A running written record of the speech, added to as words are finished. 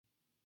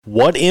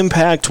What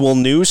impact will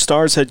new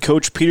Stars head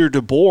coach Peter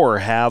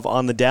DeBoer have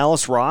on the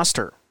Dallas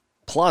roster?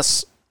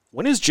 Plus,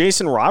 when is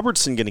Jason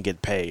Robertson going to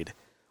get paid?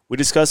 We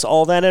discuss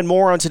all that and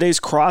more on today's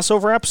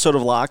crossover episode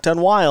of Locked on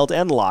Wild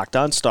and Locked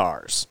on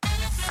Stars.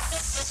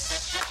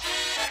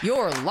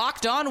 You're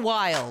Locked on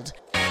Wild,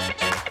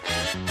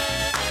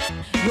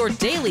 your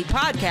daily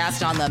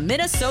podcast on the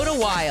Minnesota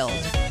Wild.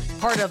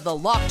 Part of the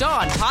Locked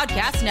On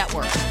Podcast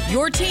Network,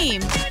 your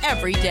team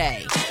every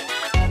day.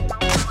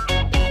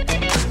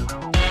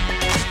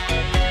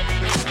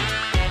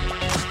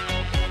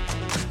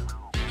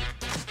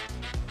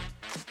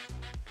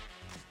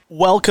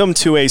 Welcome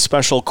to a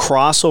special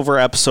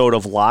crossover episode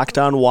of Locked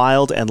on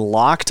Wild and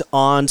Locked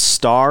on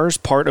Stars,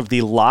 part of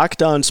the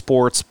Locked on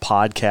Sports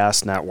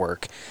Podcast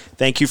Network.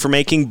 Thank you for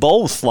making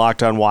both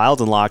Locked on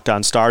Wild and Locked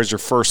on Stars your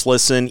first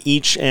listen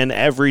each and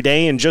every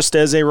day. And just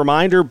as a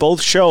reminder,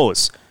 both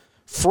shows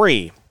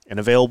free and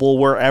available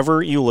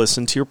wherever you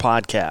listen to your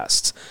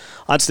podcasts.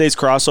 On today's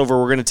crossover,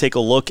 we're going to take a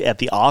look at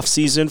the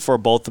offseason for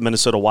both the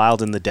Minnesota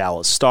Wild and the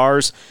Dallas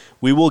Stars.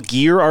 We will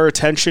gear our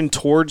attention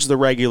towards the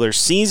regular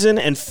season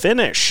and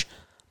finish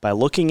by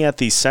looking at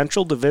the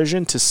Central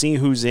Division to see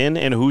who's in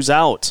and who's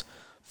out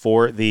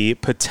for the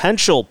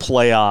potential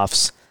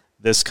playoffs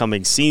this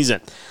coming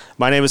season.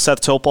 My name is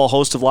Seth Topol,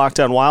 host of Locked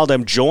on Wild.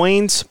 I'm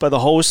joined by the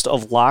host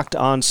of Locked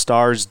on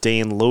Stars,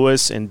 Dane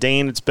Lewis. And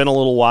Dane, it's been a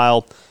little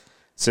while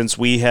since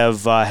we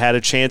have had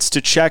a chance to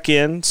check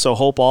in, so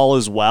hope all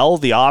is well.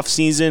 The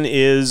offseason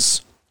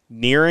is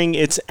nearing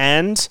its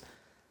end,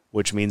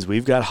 which means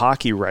we've got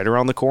hockey right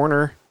around the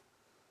corner.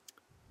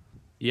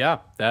 Yeah,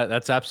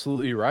 that's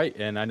absolutely right.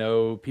 And I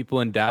know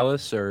people in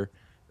Dallas are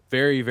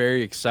very,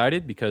 very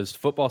excited because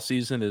football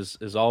season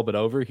is all but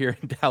over here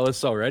in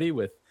Dallas already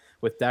with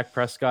Dak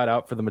Prescott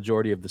out for the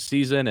majority of the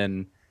season,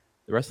 and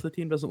the rest of the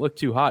team doesn't look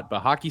too hot. But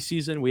hockey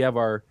season, we have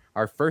our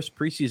first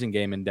preseason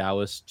game in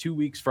Dallas 2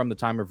 weeks from the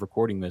time of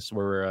recording this.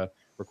 We're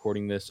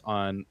recording this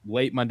on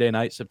late Monday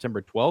night,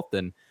 September 12th,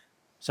 and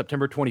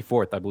September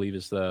 24th, I believe,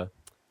 is the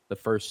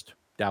first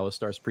Dallas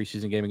Stars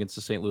preseason game against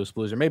the St. Louis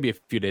Blues, or maybe a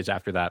few days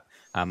after that.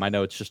 I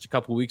know it's just a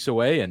couple weeks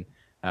away, and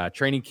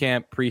training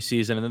camp,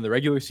 preseason, and then the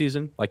regular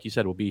season, like you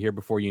said, will be here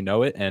before you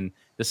know it. And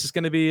this is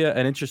going to be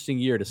an interesting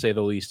year, to say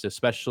the least,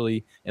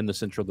 especially in the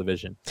Central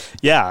Division.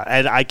 Yeah,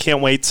 and I can't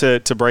wait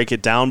to break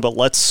it down, but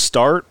let's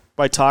start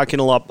by talking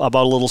about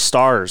a little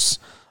Stars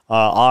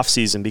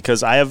offseason,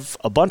 because I have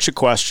a bunch of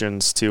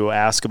questions to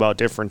ask about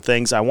different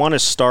things. I want to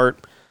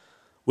start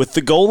with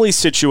the goalie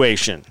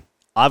situation.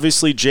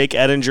 Obviously, Jake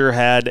Oettinger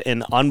had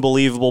an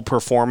unbelievable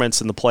performance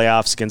in the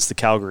playoffs against the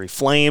Calgary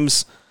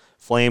Flames.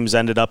 Flames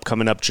ended up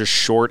coming up just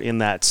short in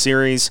that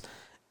series,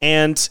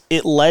 and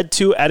it led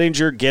to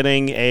Oettinger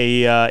getting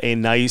a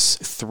nice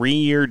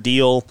 3-year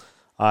deal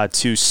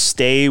to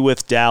stay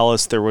with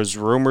Dallas. There was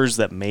rumors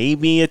that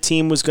maybe a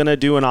team was going to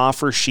do an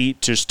offer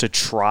sheet just to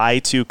try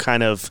to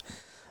kind of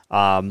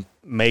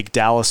make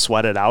Dallas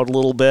sweat it out a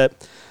little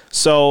bit.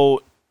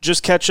 So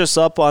just catch us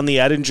up on the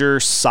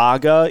Oettinger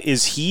saga.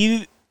 Is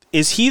he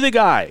the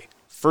guy,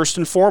 first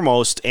and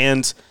foremost?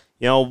 And,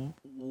 you know,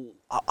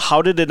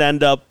 how did it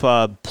end up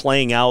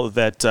playing out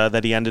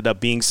that he ended up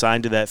being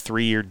signed to that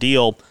 3-year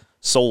deal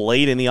so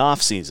late in the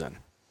offseason?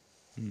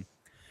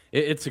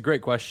 It's a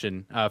great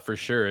question, for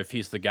sure, if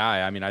he's the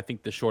guy. I mean, I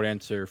think the short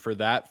answer for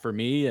that, for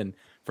me and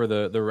for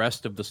the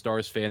rest of the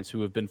Stars fans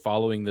who have been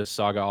following this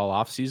saga all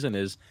offseason,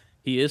 is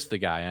he is the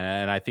guy.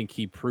 And I think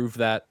he proved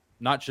that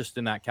not just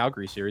in that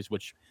Calgary series,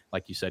 which,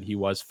 like you said, he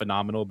was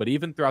phenomenal, but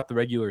even throughout the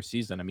regular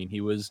season. I mean,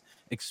 he was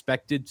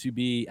expected to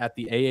be at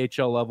the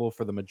AHL level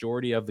for the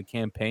majority of the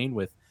campaign,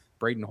 with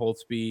Braden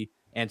Holtby,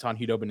 Anton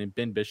Khudobin, and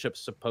Ben Bishop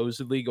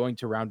supposedly going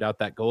to round out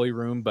that goalie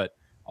room, but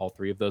all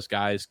three of those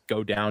guys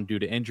go down due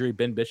to injury.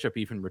 Ben Bishop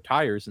even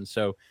retires, and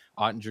so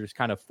Oettinger is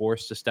kind of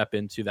forced to step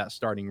into that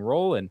starting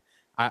role, and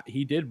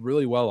he did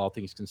really well, all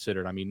things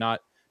considered. I mean,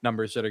 not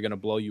numbers that are going to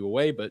blow you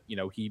away, but, you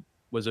know, he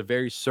was a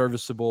very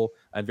serviceable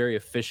and very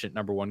efficient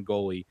number one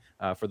goalie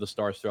for the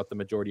Stars throughout the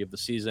majority of the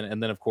season.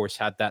 And then, of course,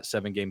 had that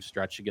 7-game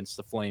stretch against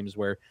the Flames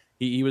where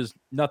he was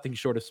nothing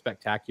short of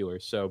spectacular.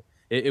 So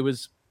it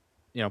was,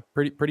 you know,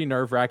 pretty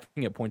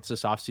nerve-wracking at points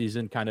this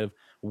offseason, kind of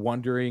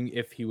wondering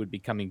if he would be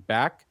coming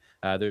back.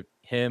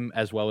 Him,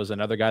 as well as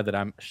another guy that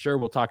I'm sure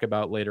we'll talk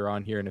about later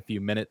on here in a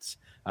few minutes,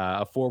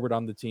 a forward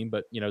on the team.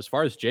 But, you know, as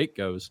far as Jake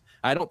goes,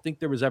 I don't think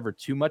there was ever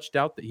too much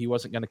doubt that he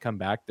wasn't going to come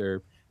back.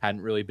 There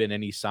hadn't really been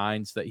any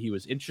signs that he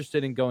was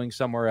interested in going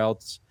somewhere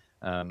else.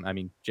 I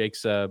mean,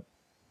 Jake's,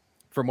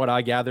 from what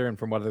I gather and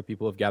from what other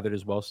people have gathered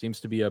as well, seems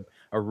to be a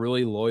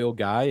really loyal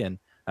guy, and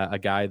a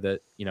guy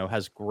that, you know,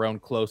 has grown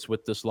close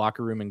with this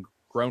locker room and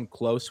grown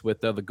close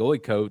with the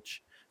goalie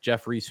coach,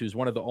 Jeff Reese, who's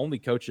one of the only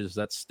coaches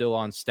that's still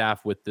on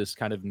staff with this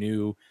kind of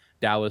new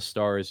Dallas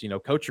Stars, you know,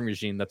 coaching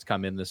regime that's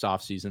come in this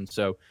offseason.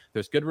 So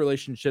there's good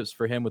relationships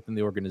for him within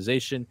the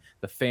organization.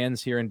 The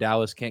fans here in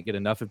Dallas can't get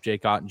enough of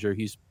Jake Oettinger.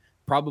 He's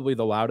probably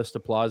the loudest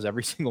applause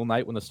every single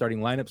night when the starting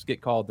lineups get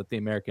called at the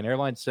American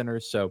Airlines Center.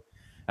 So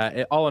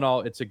all in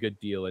all, it's a good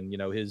deal. And, you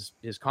know, his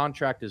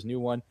contract, his new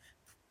one,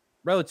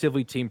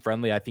 relatively team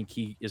friendly. I think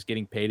he is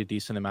getting paid a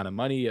decent amount of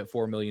money at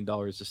 $4 million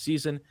a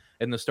season,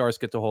 and the Stars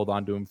get to hold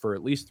on to him for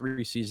at least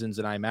 3 seasons.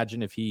 And I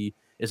imagine if he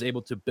is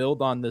able to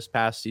build on this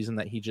past season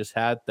that he just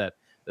had, that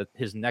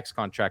his next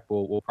contract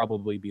will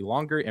probably be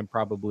longer and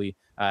probably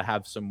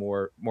have some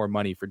more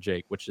money for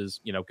Jake, which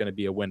is, going to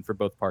be a win for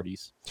both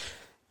parties.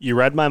 You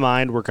read my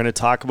mind. We're going to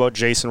talk about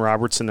Jason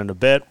Robertson in a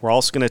bit. We're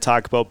also going to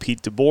talk about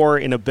Pete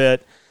DeBoer in a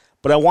bit.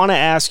 But I want to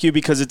ask you,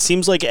 because it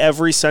seems like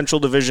every Central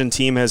Division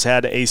team has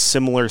had a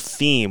similar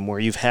theme where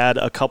you've had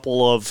a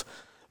couple of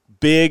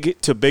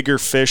big to bigger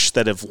fish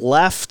that have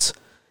left.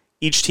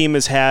 Each team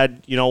has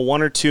had,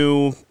 1 or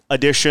 2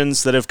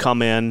 additions that have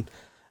come in.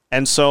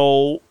 And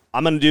so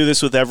I'm going to do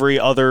this with every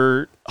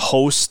other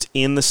host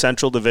in the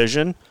Central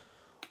Division.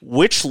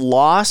 Which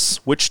loss,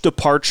 which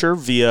departure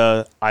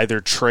via either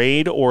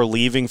trade or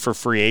leaving for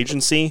free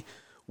agency,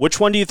 which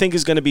one do you think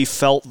is going to be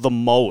felt the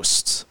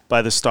most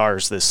by the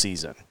Stars this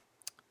season?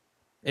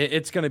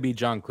 It's going to be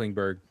John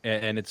Klingberg,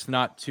 and it's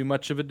not too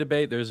much of a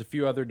debate. There's a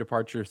few other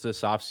departures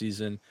this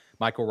offseason.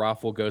 Michael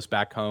Raffl goes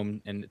back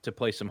home and to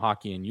play some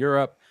hockey in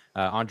Europe.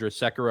 Andres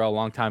Sekera, a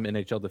longtime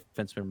NHL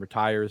defenseman,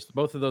 retires.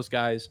 Both of those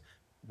guys,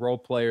 role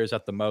players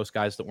at the most,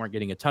 guys that weren't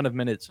getting a ton of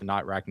minutes and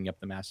not racking up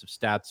the massive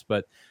stats.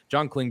 But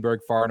John Klingberg,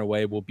 far and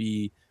away, will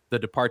be the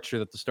departure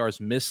that the Stars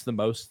miss the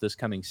most this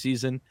coming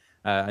season.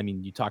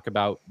 You talk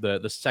about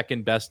the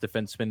second best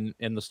defenseman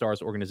in the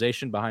Stars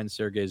organization behind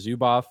Sergei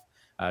Zubov.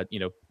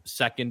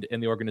 Second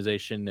in the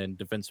organization in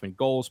defenseman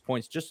goals,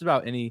 points, just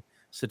about any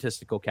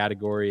statistical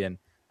category. And,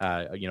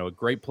 a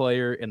great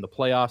player in the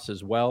playoffs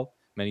as well.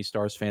 Many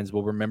Stars fans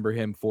will remember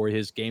him for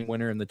his game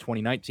winner in the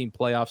 2019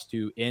 playoffs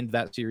to end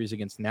that series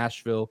against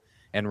Nashville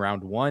in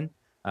round 1.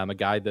 A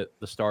guy that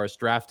the Stars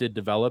drafted,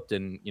 developed,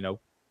 and,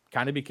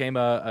 kind of became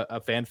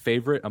a fan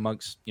favorite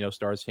amongst,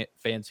 Stars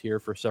fans here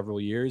for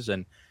several years.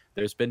 And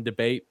there's been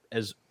debate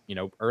as,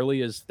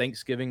 early as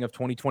Thanksgiving of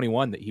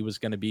 2021 that he was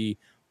going to be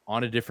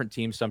on a different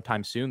team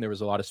sometime soon. There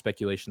was a lot of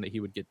speculation that he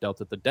would get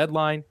dealt at the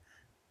deadline,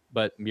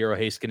 but Miro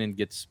Heiskanen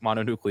gets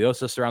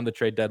mononucleosis around the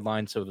trade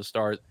deadline. So the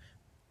Stars,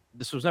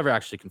 this was never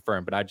actually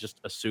confirmed, but I just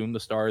assumed the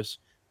Stars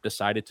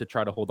decided to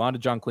try to hold on to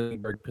John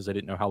Klingberg because they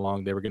didn't know how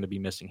long they were going to be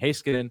missing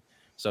Heiskanen.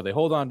 So they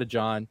hold on to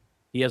John.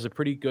 He has a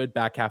pretty good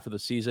back half of the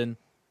season,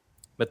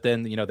 but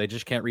then, they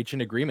just can't reach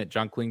an agreement.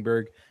 John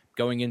Klingberg,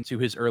 going into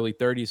his early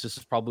 30s, this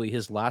is probably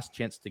his last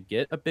chance to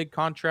get a big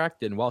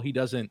contract. And while he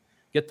doesn't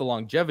get the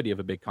longevity of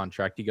a big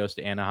contract, he goes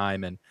to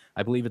Anaheim, and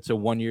I believe it's a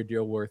 1-year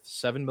deal worth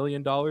 $7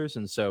 million.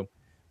 And so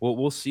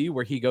we'll see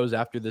where he goes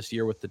after this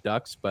year with the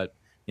Ducks. But,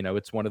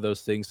 it's one of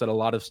those things that a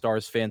lot of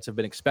Stars fans have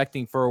been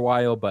expecting for a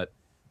while, but,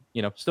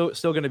 still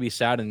going to be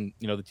sad. And,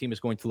 the team is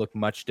going to look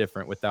much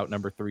different without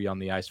number 3 on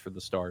the ice for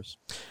the Stars.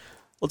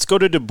 Let's go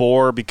to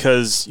DeBoer,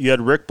 because you had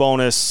Rick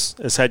Bowness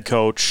as head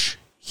coach.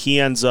 He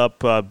ends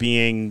up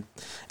being,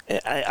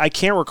 I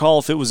can't recall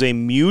if it was a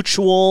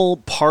mutual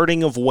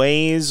parting of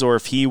ways or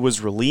if he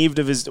was relieved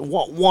of his,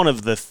 one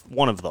of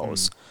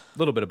those. A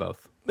little bit of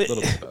both.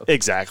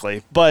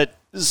 Exactly. But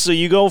so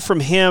you go from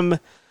him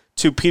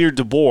to Peter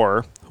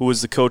DeBoer, who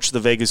was the coach of the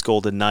Vegas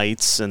Golden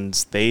Knights, and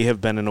they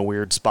have been in a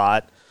weird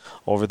spot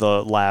over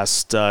the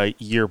last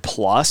year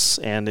plus,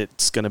 and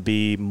it's going to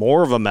be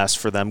more of a mess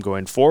for them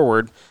going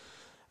forward.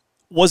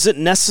 Was it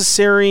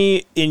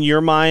necessary in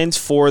your mind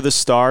for the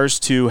Stars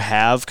to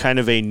have kind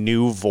of a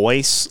new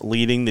voice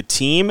leading the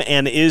team?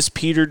 And is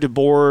Peter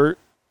DeBoer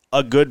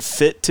a good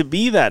fit to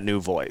be that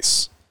new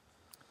voice?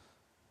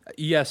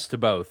 Yes to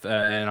both,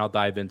 and I'll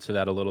dive into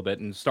that a little bit.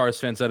 And Stars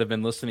fans that have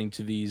been listening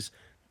to these,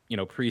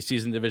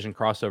 preseason division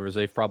crossovers,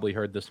 they've probably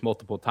heard this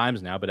multiple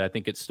times now, but I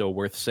think it's still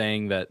worth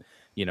saying that,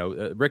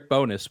 Rick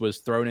Bowness was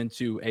thrown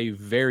into a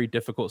very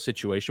difficult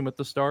situation with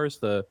the Stars.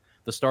 The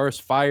Stars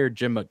fired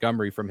Jim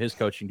Montgomery from his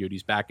coaching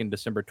duties back in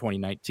December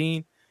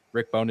 2019.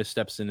 Rick Bowness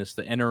steps in as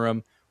the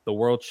interim. The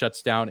world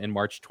shuts down in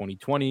March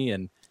 2020,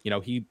 and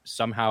he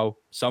somehow,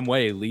 some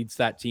way leads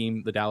that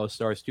team, the Dallas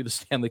Stars, to the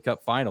Stanley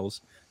Cup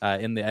Finals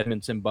in the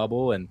Edmonton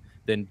bubble, and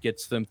then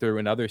gets them through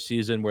another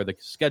season where the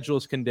schedule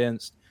is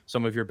condensed.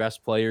 Some of your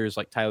best players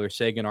like Tyler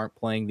Seguin aren't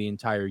playing the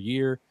entire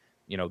year.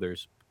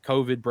 There's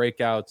COVID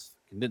breakouts.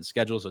 Condensed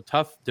schedule is a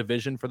tough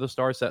division for the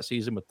Stars that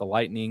season with the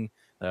Lightning,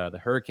 the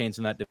Hurricanes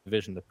in that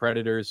division, the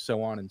Predators,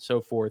 so on and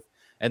so forth.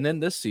 And then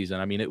this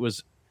season, it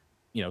was,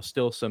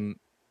 still some,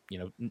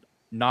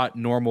 not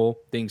normal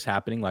things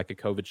happening like a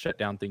COVID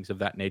shutdown, things of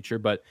that nature,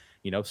 but,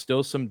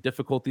 still some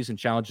difficulties and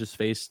challenges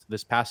faced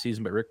this past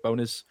season. But Rick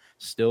Bowness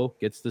still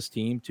gets this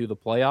team to the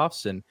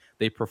playoffs, and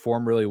they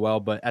perform really well.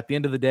 But at the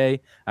end of the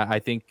day, I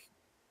think,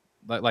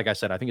 like I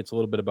said, I think it's a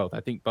little bit of both.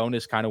 I think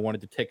Bowness kind of wanted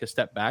to take a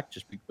step back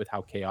just with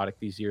how chaotic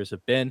these years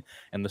have been,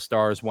 and the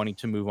Stars wanting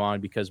to move on,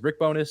 because Rick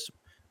Bowness,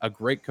 a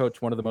great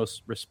coach, one of the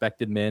most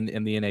respected men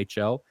in the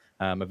NHL,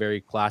 a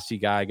very classy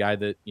guy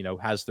that,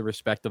 has the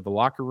respect of the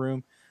locker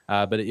room.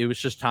 But it was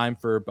just time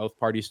for both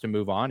parties to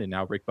move on. And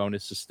now Rick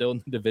Bowness is still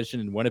in the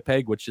division in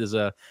Winnipeg, which is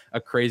a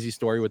crazy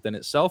story within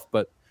itself.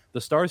 But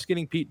the Stars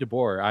getting Pete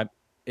DeBoer,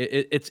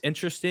 it's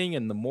interesting.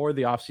 And the more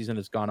the offseason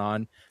has gone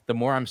on, the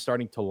more I'm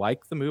starting to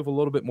like the move a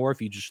little bit more.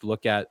 If you just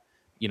look at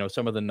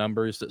some of the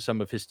numbers that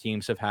some of his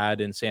teams have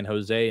had in San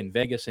Jose and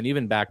Vegas, and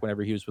even back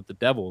whenever he was with the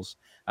Devils.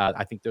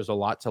 I think there's a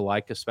lot to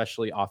like,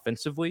 especially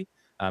offensively.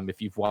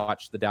 If you've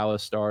watched the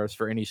Dallas Stars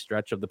for any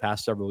stretch of the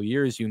past several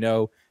years, you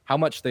know how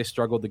much they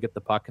struggled to get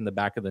the puck in the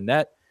back of the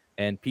net.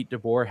 And Pete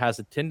DeBoer has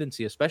a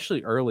tendency,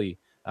 especially early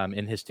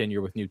in his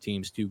tenure with new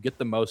teams, to get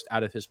the most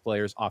out of his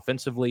players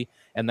offensively,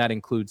 and that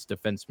includes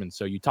defensemen.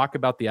 So you talk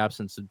about the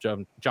absence of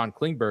John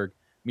Klingberg.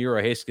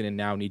 Miro Heiskanen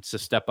now needs to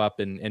step up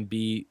and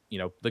be,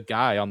 the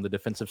guy on the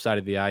defensive side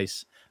of the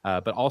ice,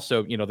 but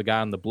also, the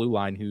guy on the blue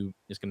line who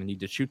is going to need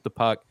to shoot the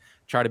puck,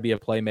 try to be a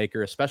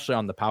playmaker, especially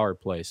on the power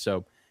play.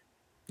 So,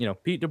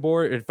 Pete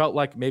DeBoer, it felt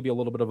like maybe a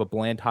little bit of a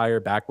bland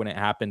hire back when it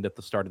happened at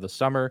the start of the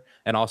summer.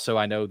 And also,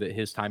 I know that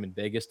his time in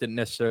Vegas didn't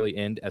necessarily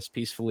end as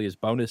peacefully as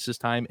Bonus's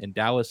time in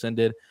Dallas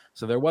ended.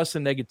 So there was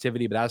some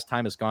negativity, but as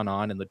time has gone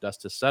on and the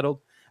dust has settled,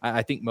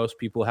 I think most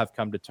people have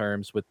come to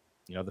terms with,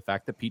 the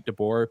fact that Pete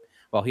DeBoer,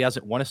 while he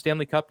hasn't won a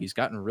Stanley Cup, he's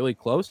gotten really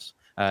close.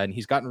 And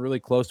he's gotten really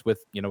close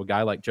with, a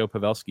guy like Joe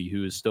Pavelski,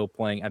 who is still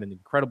playing at an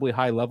incredibly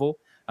high level.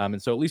 And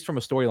so at least from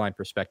a storyline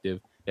perspective,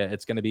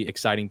 it's going to be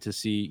exciting to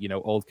see,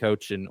 old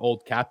coach and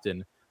old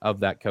captain of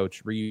that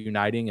coach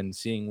reuniting and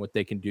seeing what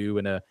they can do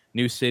in a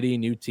new city,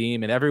 new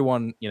team, and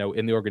everyone,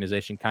 in the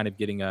organization kind of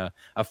getting a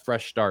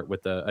fresh start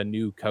with a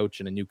new coach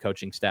and a new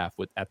coaching staff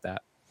at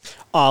that.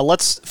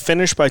 Let's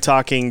finish by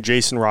talking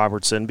Jason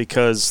Robertson,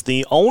 because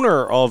the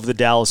owner of the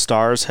Dallas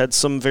Stars had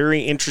some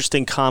very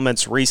interesting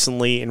comments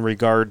recently in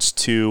regards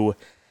to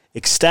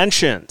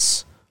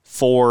extensions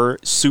for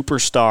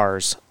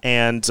superstars.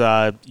 And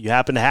you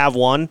happen to have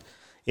one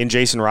in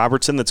Jason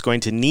Robertson that's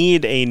going to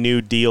need a new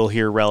deal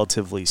here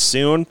relatively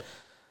soon.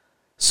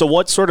 So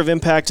what sort of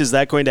impact is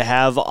that going to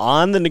have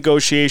on the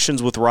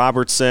negotiations with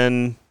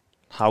Robertson?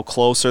 How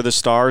close are the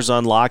Stars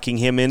on locking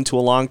him into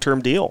a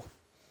long-term deal?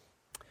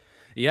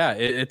 Yeah,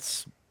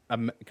 it's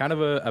kind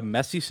of a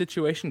messy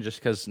situation just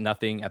because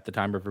nothing at the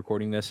time of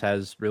recording this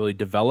has really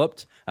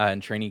developed.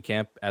 And training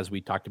camp, as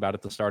we talked about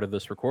at the start of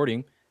this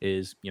recording,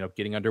 is,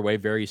 getting underway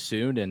very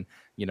soon. And,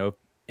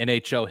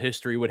 NHL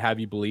history would have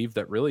you believe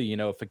that really,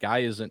 if a guy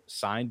isn't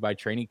signed by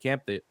training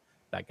camp,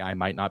 that guy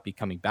might not be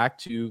coming back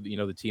to,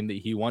 the team that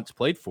he once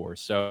played for.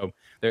 So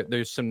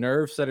there's some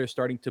nerves that are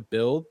starting to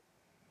build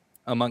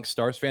amongst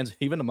Stars fans,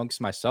 even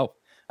amongst myself,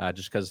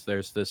 just because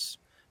there's this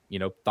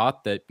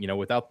thought that,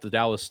 without the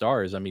Dallas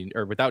Stars,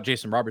 or without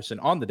Jason Robertson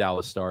on the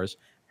Dallas Stars,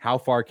 how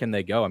far can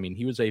they go?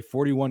 He was a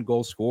 41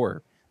 goal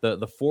scorer,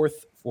 the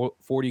fourth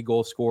 40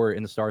 goal scorer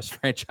in the Stars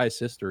franchise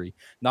history.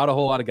 Not a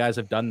whole lot of guys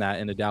have done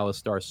that in a Dallas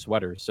Stars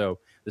sweater. So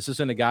this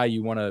isn't a guy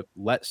you want to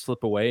let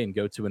slip away and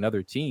go to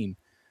another team.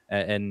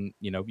 And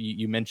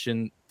you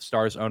mentioned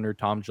Stars owner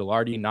Tom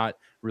Girardi not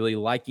really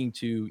liking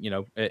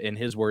to, in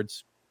his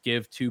words,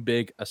 give too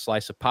big a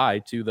slice of pie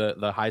to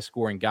the high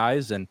scoring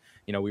guys. And,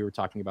 we were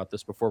talking about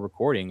this before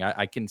recording.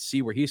 I can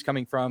see where he's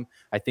coming from.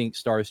 I think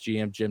Stars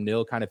GM Jim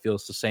Nill kind of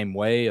feels the same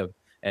way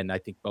and I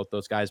think both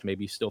those guys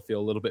maybe still feel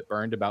a little bit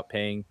burned about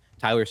paying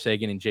Tyler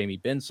Seguin and Jamie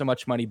Benn so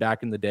much money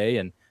back in the day.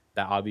 And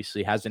that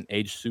obviously hasn't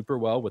aged super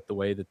well with the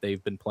way that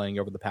they've been playing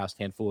over the past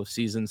handful of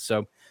seasons.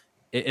 So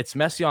it's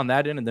messy on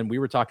that end. And then we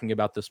were talking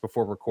about this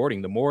before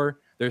recording.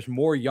 There's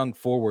more young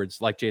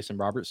forwards like Jason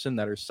Robertson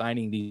that are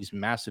signing these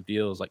massive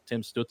deals, like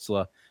Tim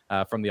Stützle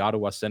from the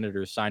Ottawa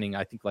Senators signing,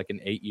 I think, like an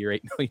 8-year,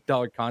 $8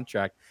 million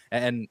contract.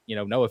 And,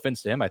 no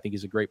offense to him, I think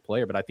he's a great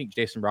player, but I think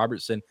Jason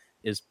Robertson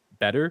is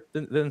better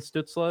than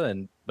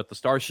Stützle, but the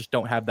Stars just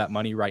don't have that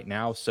money right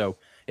now. So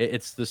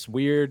it's this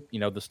weird,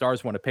 the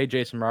Stars want to pay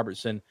Jason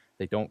Robertson.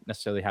 They don't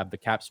necessarily have the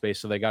cap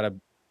space, so they got to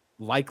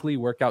likely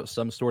work out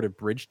some sort of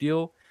bridge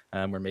deal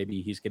where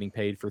maybe he's getting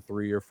paid for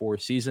 3 or 4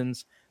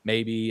 seasons,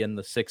 maybe in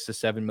the $6 to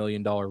 $7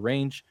 million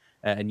range.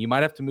 And you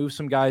might have to move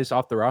some guys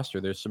off the roster.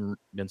 There's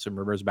been some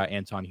rumors about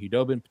Anton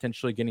Hudobin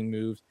potentially getting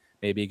moved,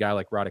 maybe a guy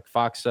like Radek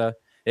Faksa.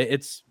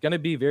 It's going to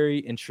be very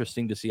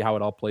interesting to see how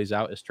it all plays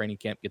out as training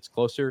camp gets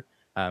closer.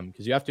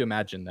 Because you have to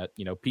imagine that,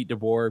 Pete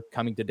DeBoer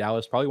coming to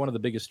Dallas, probably one of the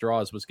biggest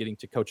draws was getting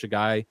to coach a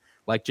guy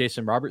like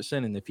Jason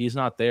Robertson. And if he's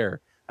not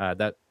there,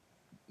 that,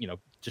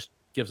 just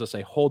gives us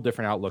a whole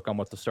different outlook on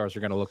what the Stars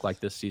are going to look like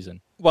this season.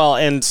 Well,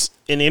 and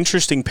an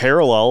interesting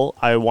parallel,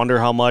 I wonder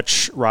how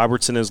much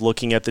Robertson is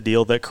looking at the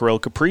deal that Kirill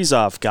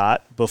Kaprizov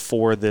got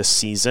before this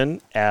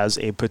season as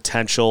a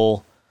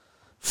potential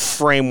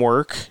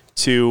framework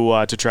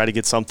to try to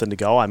get something to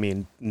go.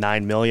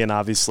 $9 million,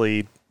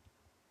 obviously,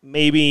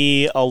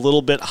 maybe a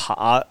little bit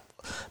hot,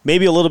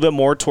 maybe a little bit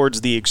more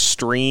towards the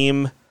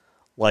extreme,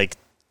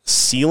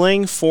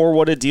 ceiling for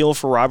what a deal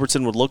for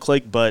Robertson would look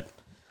like, but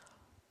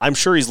I'm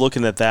sure he's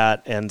looking at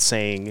that and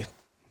saying,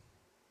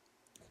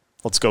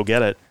 let's go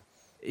get it.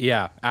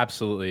 Yeah,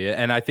 absolutely.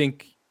 And I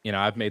think,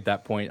 I've made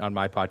that point on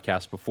my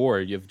podcast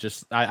before.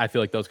 I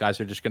feel like those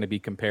guys are just going to be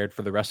compared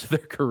for the rest of their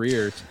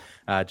careers,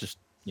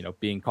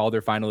 being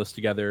Calder finalists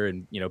together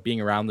and, being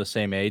around the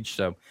same age.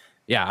 So,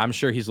 yeah, I'm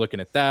sure he's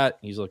looking at that.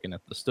 He's looking at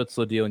the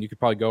Stützle deal, and you could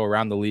probably go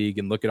around the league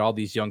and look at all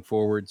these young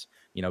forwards,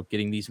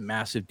 getting these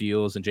massive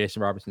deals. And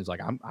Jason Robertson's like,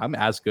 I'm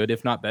as good,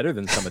 if not better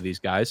than some of these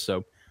guys.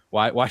 So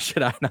why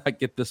should I not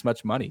get this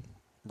much money?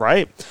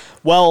 Right.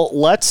 Well,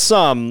 let's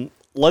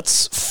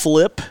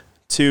flip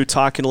to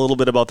talking a little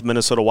bit about the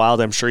Minnesota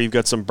Wild. I'm sure you've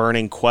got some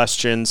burning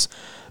questions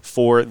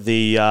for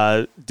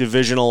the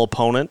divisional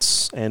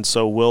opponents, and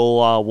so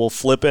we'll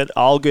flip it.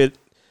 I'll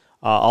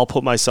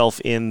put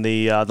myself in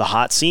the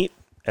hot seat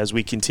as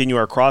we continue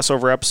our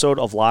crossover episode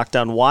of Locked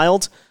On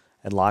Wild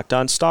and Locked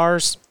On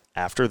Stars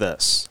after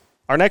this.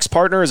 Our next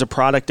partner is a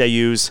product I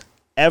use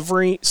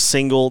every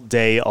single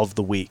day of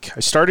the week. I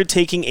started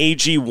taking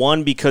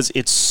AG1 because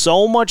it's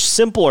so much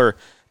simpler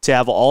to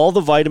have all the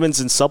vitamins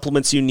and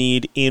supplements you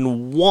need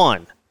in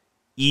one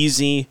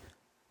easy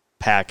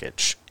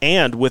package.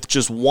 And with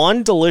just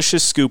one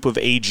delicious scoop of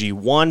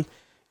AG1,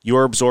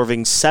 you're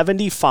absorbing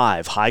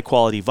 75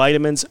 high-quality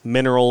vitamins,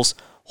 minerals,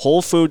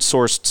 whole food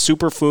sourced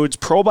superfoods,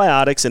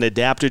 probiotics, and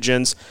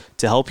adaptogens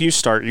to help you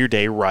start your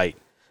day right.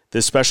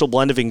 This special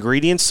blend of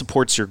ingredients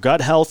supports your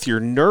gut health, your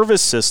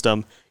nervous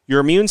system, your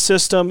immune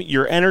system,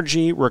 your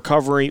energy,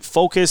 recovery,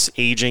 focus,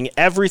 aging,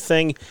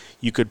 everything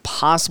you could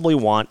possibly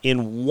want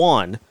in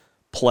one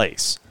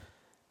place.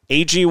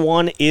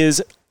 AG1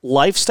 is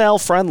lifestyle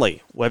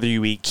friendly. Whether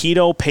you eat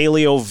keto,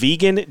 paleo,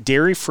 vegan,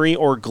 dairy-free,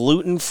 or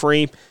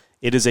gluten-free,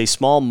 it is a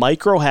small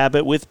micro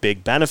habit with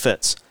big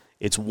benefits.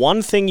 It's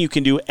one thing you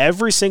can do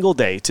every single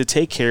day to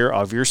take care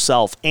of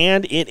yourself,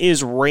 and it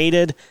is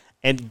rated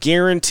and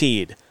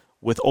guaranteed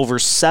with over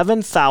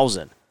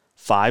 7,000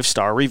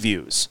 5-star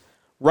reviews.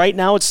 Right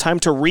now, it's time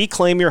to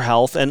reclaim your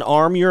health and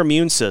arm your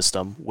immune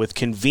system with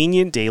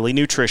convenient daily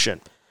nutrition.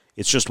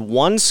 It's just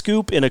one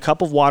scoop in a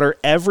cup of water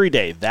every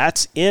day.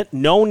 That's it.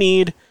 No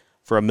need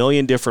for a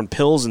million different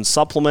pills and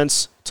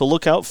supplements to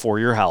look out for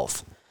your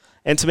health.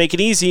 And to make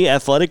it easy,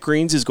 Athletic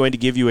Greens is going to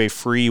give you a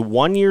free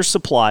 1-year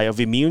supply of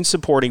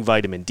immune-supporting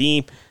vitamin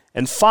D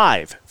and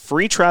 5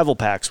 free travel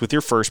packs with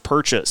your first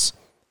purchase.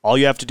 All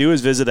you have to do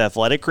is visit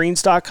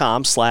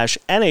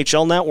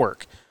athleticgreens.com/NHL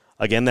Network.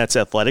 Again, that's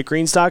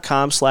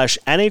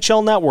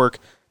athleticgreens.com/NHL Network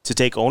to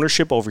take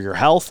ownership over your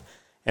health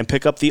and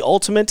pick up the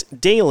ultimate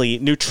daily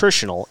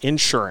nutritional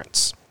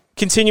insurance.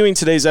 Continuing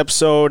today's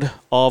episode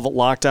of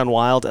Locked On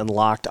Wild and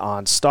Locked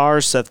On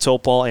Stars, Seth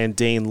Topol and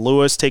Dane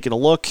Lewis taking a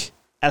look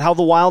at how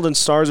the Wild and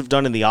Stars have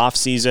done in the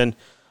offseason.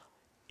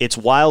 It's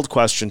Wild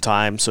question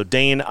time. So,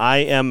 Dane, I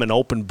am an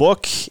open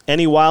book.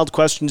 Any Wild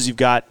questions you've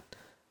got,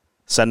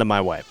 send them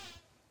my way.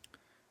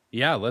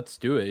 Yeah, let's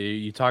do it.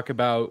 You talk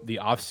about the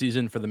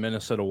offseason for the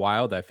Minnesota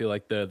Wild. I feel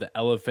like the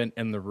elephant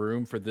in the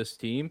room for this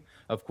team,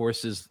 of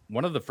course, is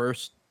one of the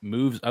first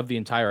moves of the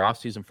entire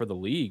offseason for the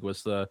league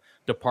was the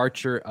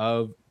departure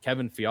of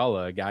Kevin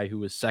Fiala, a guy who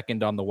was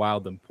second on the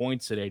Wild in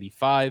points at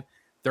 85,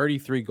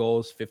 33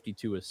 goals,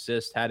 52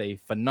 assists, had a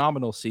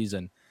phenomenal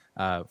season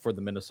for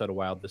the Minnesota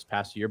Wild this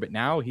past year. But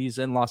now he's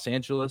in Los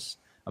Angeles,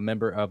 a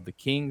member of the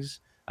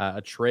Kings.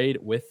 A trade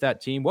with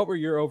that team. What were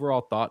your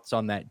overall thoughts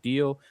on that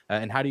deal,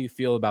 and how do you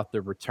feel about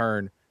the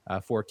return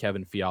for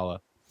Kevin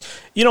Fiala?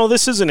 You know,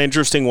 this is an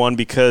interesting one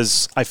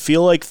because I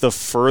feel like the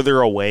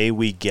further away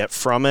we get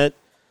from it,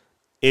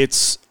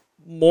 it's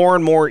more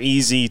and more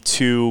easy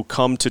to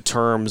come to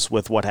terms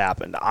with what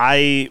happened.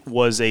 I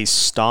was a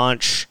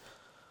staunch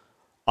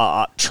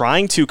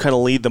trying to kind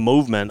of lead the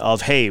movement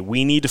of, hey,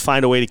 we need to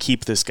find a way to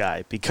keep this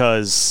guy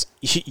because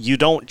you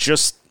don't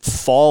just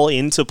fall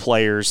into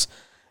players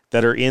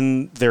that are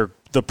in the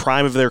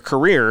prime of their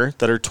career,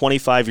 that are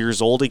 25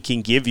 years old and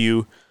can give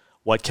you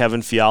what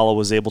Kevin Fiala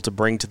was able to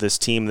bring to this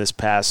team this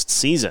past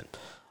season.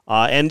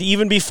 And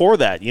even before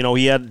that, you know,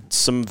 he had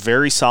some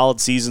very solid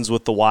seasons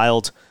with the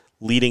Wild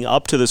leading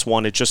up to this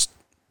one. It just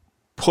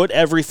put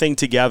everything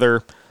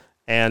together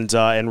and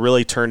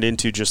really turned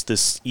into just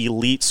this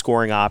elite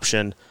scoring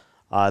option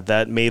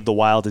that made the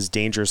Wild as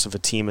dangerous of a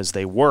team as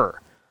they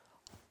were.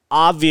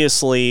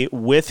 Obviously,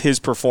 with his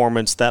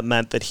performance, that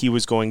meant that he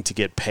was going to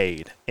get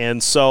paid.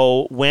 And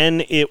so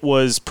when it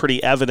was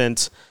pretty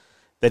evident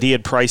that he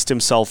had priced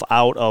himself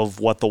out of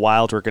what the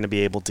Wild were going to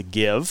be able to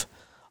give,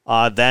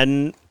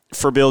 then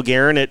for Bill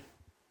Guerin, it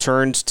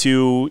turned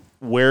to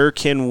where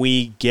can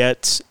we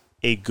get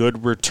a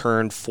good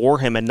return for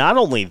him? And not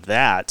only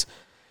that,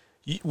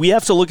 we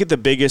have to look at the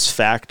biggest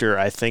factor,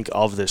 I think,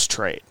 of this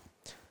trade.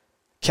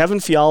 Kevin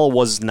Fiala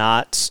was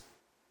not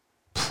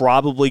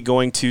probably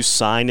going to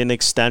sign an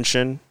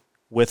extension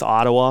with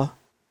Ottawa,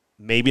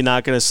 maybe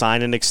not going to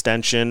sign an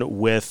extension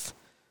with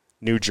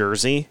New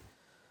Jersey.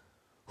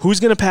 Who's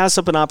going to pass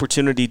up an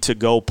opportunity to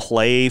go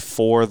play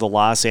for the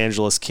Los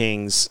Angeles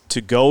Kings,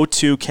 to go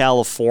to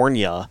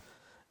California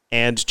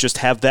and just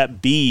have that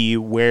be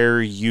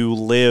where you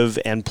live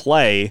and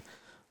play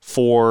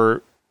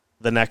for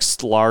the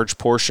next large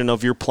portion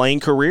of your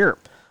playing career?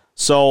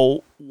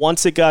 So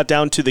once it got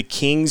down to the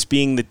Kings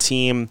being the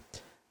team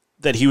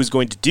that he was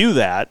going to do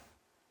that,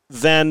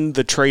 then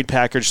the trade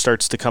package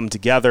starts to come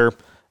together.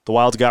 The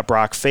Wild got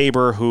Brock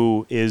Faber,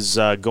 who is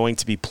going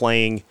to be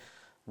playing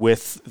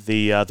with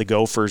the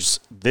Gophers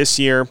this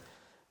year,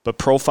 but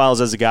profiles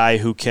as a guy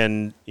who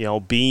can, you know,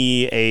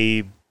 be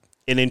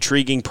an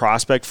intriguing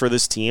prospect for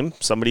this team,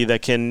 somebody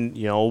that can,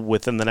 you know,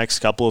 within the next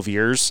couple of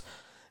years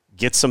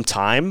get some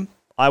time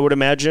I would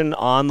imagine,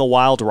 on the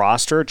Wild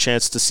roster, a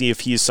chance to see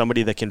if he's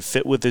somebody that can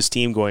fit with this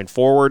team going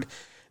forward.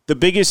 The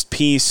biggest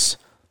piece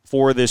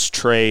for this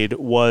trade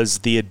was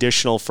the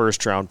additional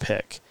first-round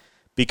pick,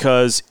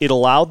 because it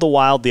allowed the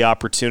Wild the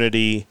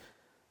opportunity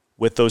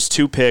with those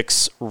 2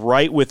 picks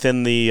right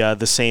within the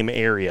same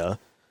area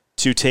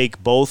to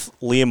take both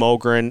Liam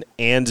Öhgren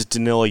and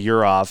Danila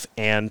Yurov.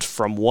 And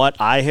from what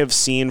I have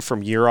seen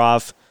from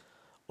Yurov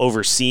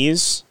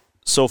overseas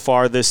so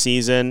far this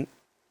season,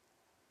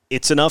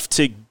 it's enough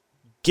to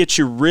get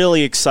you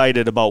really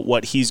excited about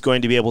what he's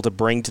going to be able to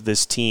bring to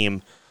this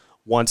team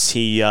once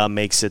he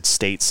makes it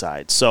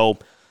stateside. So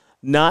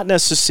not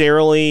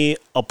necessarily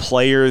a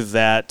player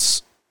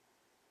that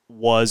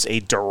was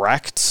a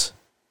direct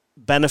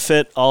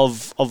benefit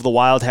of the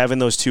Wild having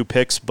those 2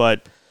 picks,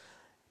 but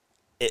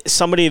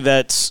somebody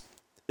that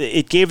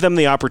it gave them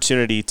the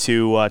opportunity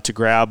to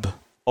grab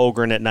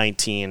Öhgren at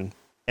 19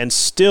 and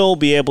still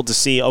be able to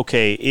see,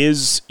 okay,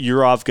 is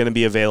Yurov going to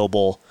be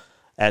available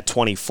at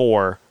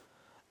 24?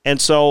 And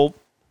so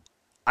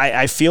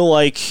I feel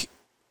like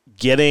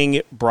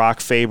getting Brock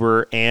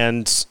Faber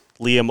and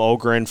Liam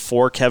Öhgren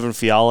for Kevin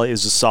Fiala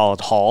is a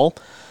solid haul.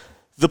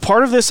 The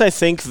part of this I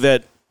think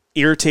that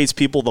irritates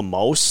people the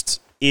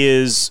most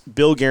is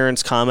Bill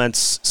Guerin's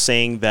comments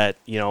saying that,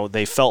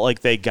 they felt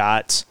like they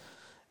got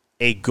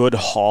a good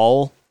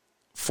haul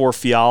for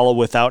Fiala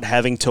without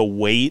having to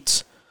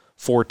wait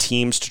for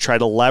teams to try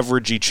to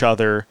leverage each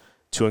other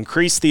to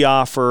increase the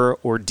offer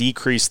or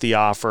decrease the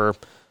offer.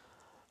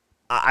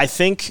 I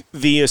think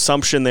the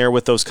assumption there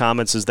with those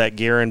comments is that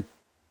Guerin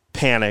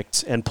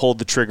panicked and pulled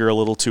the trigger a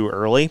little too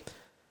early.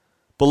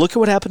 But look at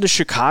what happened to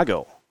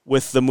Chicago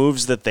with the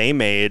moves that they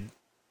made.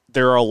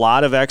 There are a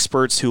lot of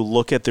experts who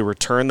look at the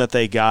return that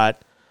they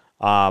got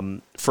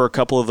for a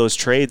couple of those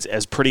trades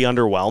as pretty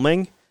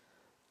underwhelming.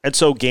 And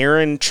so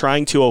Guerin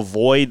trying to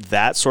avoid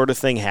that sort of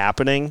thing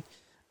happening,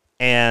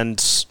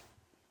 and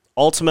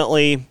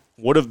ultimately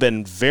would have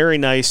been very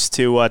nice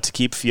to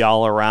keep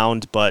Fiala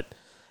around, but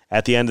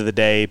at the end of the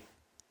day,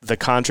 the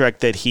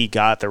contract that he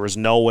got, there was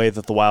no way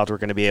that the Wild were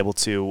going to be able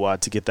to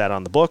get that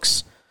on the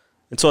books.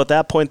 And so at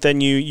that point,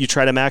 then you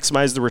try to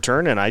maximize the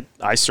return, and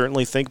I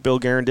certainly think Bill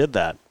Guerin did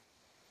that.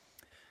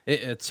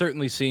 It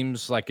certainly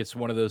seems like it's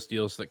one of those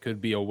deals that could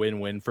be a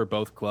win-win for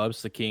both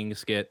clubs. The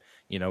Kings get,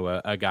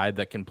 a guy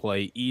that can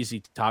play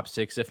easy top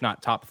 6, if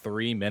not top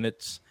 3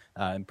 minutes,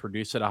 and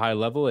produce at a high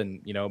level.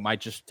 And, it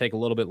might just take a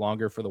little bit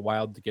longer for the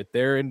Wild to get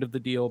their end of the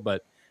deal,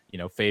 but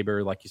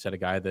Faber, like you said, a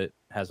guy that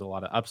has a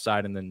lot of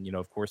upside. And then,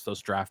 of course,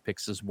 those draft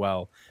picks as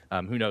well.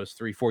 Who knows,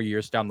 3-4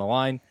 years down the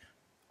line,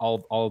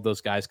 all of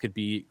those guys could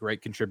be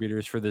great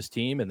contributors for this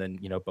team. And then,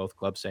 both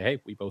clubs say,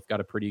 hey, we both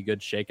got a pretty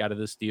good shake out of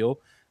this deal.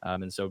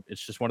 And so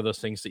it's just one of those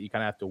things that you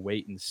kind of have to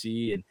wait and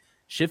see. And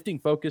shifting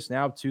focus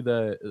now to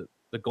the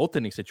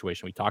goaltending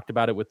situation. We talked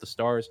about it with the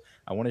Stars.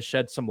 I want to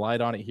shed some light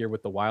on it here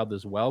with the Wild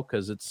as well,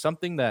 because it's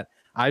something that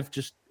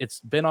it's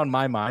been on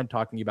my mind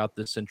talking about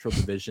this Central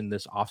Division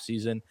this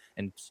offseason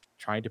and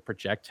trying to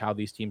project how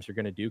these teams are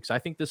going to do. Because I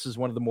think this is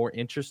one of the more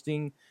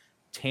interesting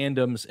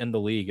tandems in the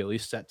league, at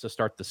least set to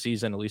start the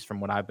season, at least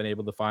from what I've been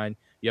able to find.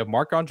 You have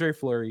Marc-Andre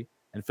Fleury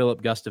and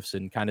Philip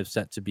Gustafsson kind of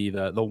set to be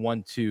the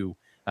 1-2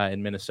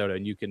 in Minnesota.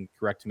 And you can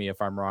correct me if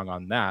I'm wrong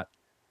on that.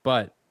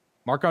 But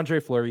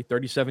Marc-Andre Fleury,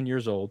 37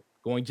 years old,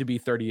 going to be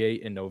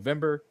 38 in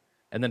November.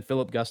 And then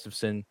Philip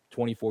Gustafsson,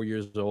 24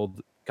 years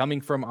old, coming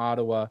from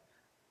Ottawa,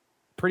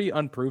 pretty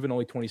unproven,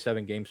 only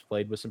 27 games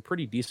played with some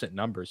pretty decent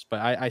numbers. But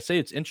I say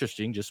it's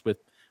interesting just with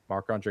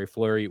Marc-Andre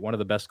Fleury, one of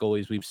the best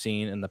goalies we've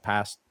seen in the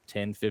past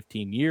 10,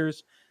 15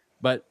 years.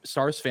 But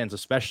Stars fans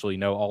especially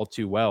know all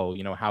too well,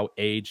 how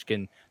age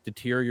can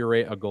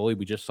deteriorate a goalie.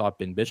 We just saw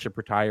Ben Bishop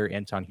retire.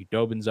 Anton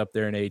Hudobin's up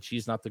there in age.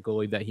 He's not the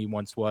goalie that he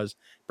once was.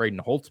 Braden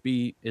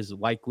Holtby is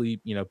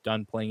likely,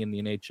 done playing in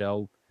the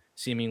NHL,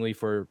 seemingly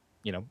for,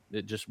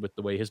 just with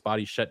the way his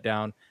body's shut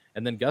down.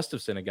 And then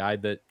Gustafsson, a guy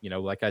that,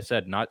 like I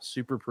said, not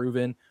super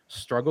proven,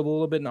 struggled a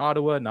little bit in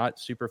Ottawa, not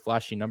super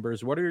flashy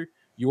numbers. What are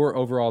your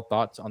overall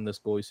thoughts on this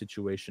goalie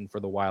situation for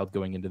the Wild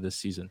going into this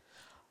season?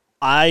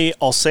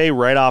 I'll say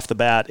right off the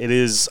bat, it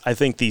is, I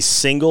think, the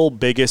single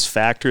biggest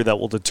factor that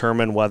will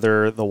determine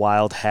whether the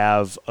Wild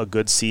have a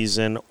good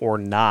season or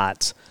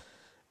not.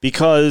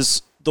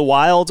 Because the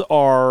Wild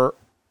are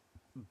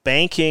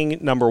banking,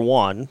 number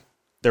one,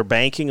 they're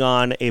banking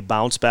on a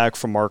bounce back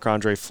from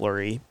Marc-Andre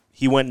Fleury.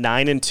 He went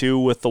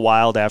 9-2 with the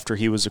Wild after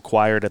he was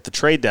acquired at the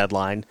trade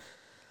deadline.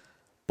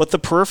 But the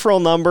peripheral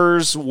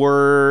numbers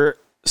were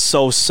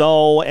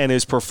so-so, and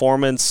his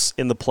performance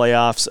in the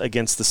playoffs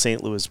against the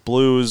St. Louis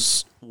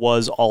Blues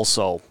was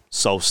also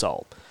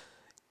so-so.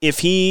 If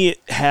he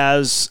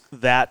has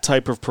that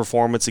type of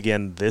performance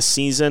again this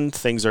season,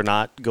 things are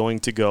not going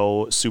to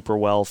go super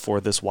well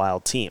for this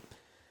Wild team.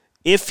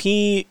 If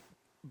he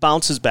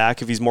bounces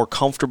back, if he's more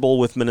comfortable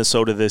with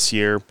Minnesota this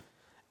year,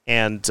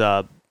 and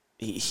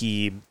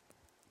he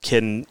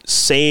can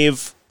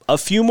save a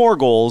few more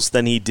goals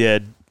than he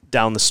did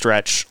down the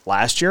stretch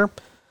last year,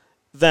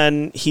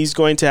 then he's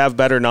going to have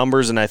better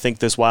numbers, and I think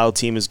this Wild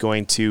team is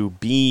going to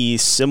be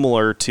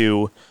similar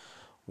to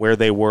where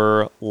they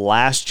were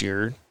last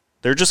year.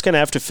 They're just going to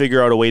have to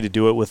figure out a way to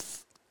do it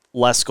with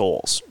less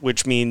goals,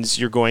 which means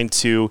you're going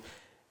to,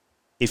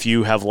 if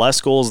you have less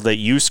goals that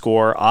you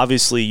score,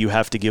 obviously you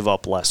have to give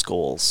up less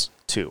goals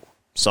too.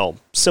 So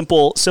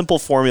simple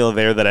formula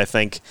there that I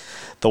think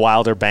the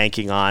Wild are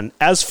banking on.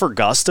 As for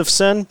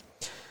Gustafsson,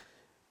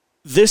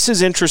 this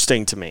is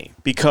interesting to me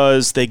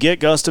because they get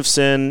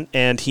Gustafsson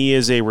and he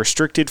is a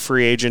restricted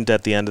free agent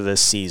at the end of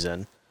this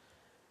season.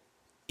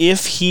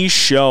 If he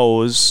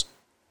shows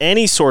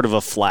any sort of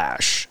a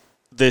flash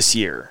this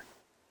year,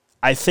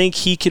 I think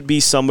he could be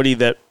somebody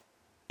that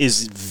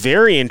is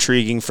very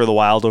intriguing for the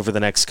Wild over the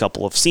next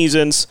couple of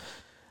seasons,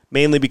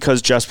 mainly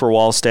because Jesper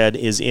Wallstedt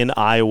is in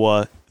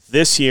Iowa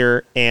this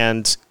year,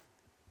 and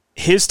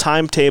his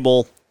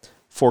timetable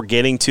for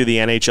getting to the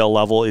NHL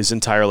level is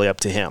entirely up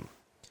to him.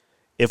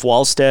 If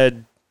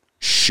Wallstedt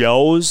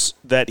shows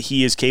that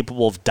he is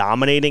capable of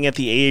dominating at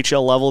the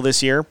AHL level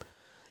this year,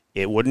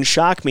 it wouldn't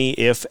shock me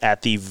if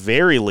at the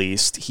very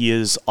least he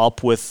is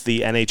up with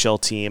the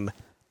NHL team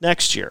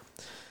next year.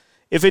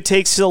 If it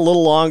takes a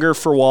little longer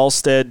for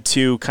Wallstedt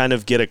to kind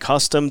of get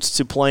accustomed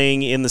to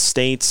playing in the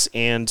States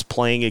and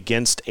playing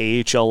against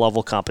AHL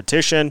level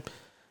competition,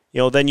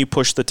 then you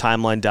push the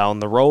timeline down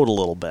the road a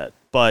little bit.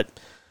 But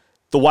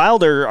the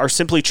Wild are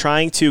simply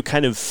trying to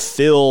kind of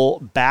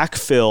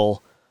backfill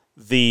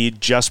the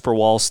Jesper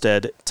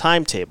Wallstedt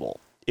timetable.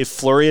 If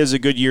Fleury has a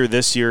good year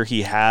this year,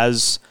 he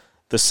has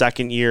the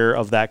second year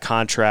of that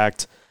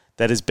contract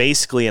that is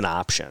basically an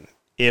option.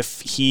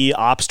 If he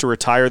opts to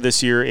retire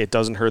this year, it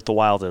doesn't hurt the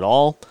Wild at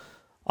all.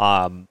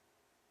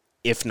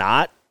 If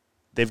not,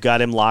 they've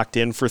got him locked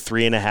in for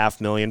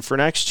 $3.5 million for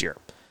next year.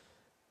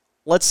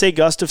 Let's say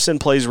Gustafsson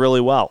plays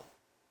really well.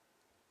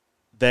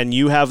 Then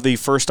you have the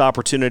first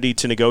opportunity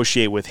to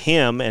negotiate with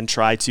him and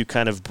try to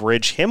kind of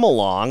bridge him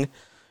along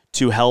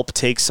to help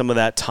take some of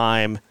that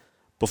time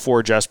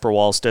before Jesper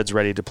Wallstedt's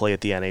ready to play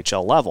at the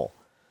NHL level.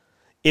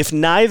 If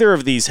neither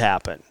of these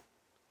happen,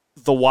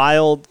 the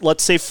Wild,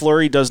 let's say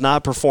Fleury does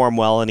not perform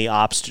well and he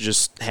opts to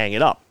just hang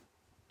it up.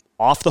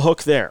 Off the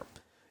hook there.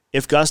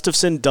 If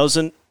Gustafsson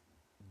doesn't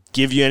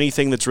give you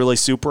anything that's really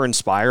super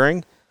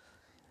inspiring,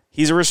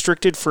 he's a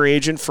restricted free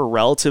agent for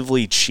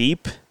relatively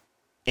cheap,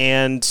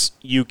 and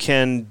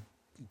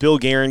Bill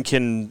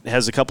Guerin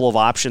has a couple of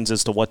options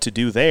as to what to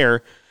do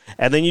there,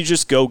 and then you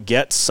just go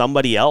get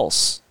somebody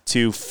else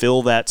to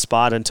fill that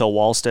spot until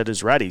Wallstedt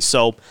is ready.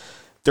 So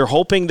they're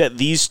hoping that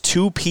these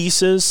two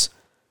pieces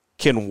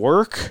can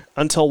work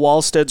until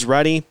Wallstedt's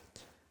ready.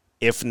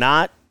 If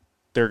not,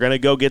 they're going to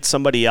go get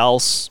somebody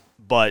else,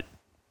 but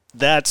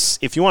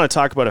if you want to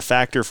talk about a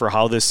factor for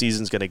how this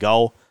season's going to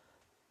go,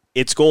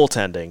 it's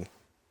goaltending.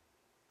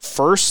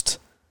 First,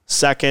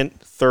 second,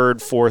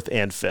 third, fourth,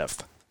 and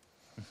fifth.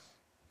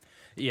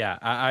 Yeah,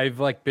 I've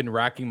been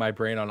racking my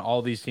brain on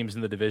all these teams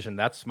in the division.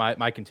 That's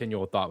my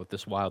continual thought with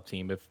this Wild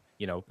team. If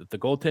the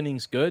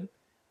goaltending's good,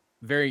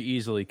 very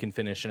easily can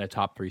finish in a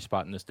top 3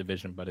 spot in this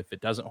division. But if it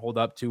doesn't hold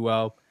up too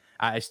well,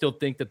 I still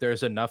think that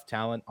there's enough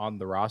talent on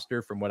the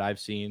roster from what I've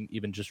seen,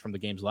 even just from the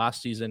games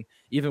last season,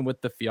 even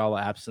with the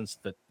Fiala absence,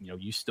 that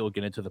you still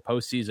get into the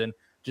postseason,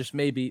 just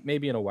maybe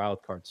in a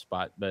wild card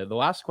spot. But the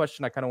last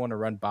question I kind of want to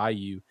run by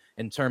you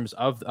in terms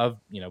of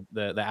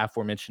the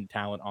aforementioned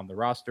talent on the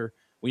roster.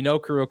 We know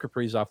Kirill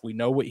Kaprizov. We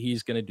know what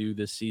he's going to do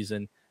this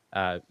season.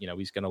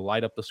 He's going to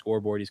light up the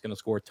scoreboard. He's going to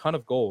score a ton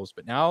of goals.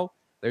 But now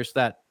there's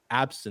that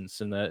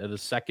absence in the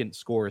second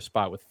scorer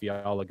spot with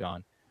Fiala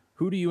gone.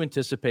 Who do you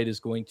anticipate is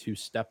going to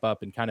step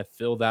up and kind of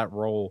fill that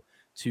role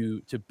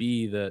to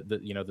be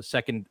the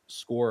second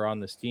scorer on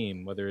this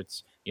team? Whether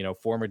it's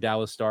former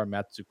Dallas star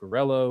Matt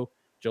Zuccarello,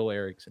 Joel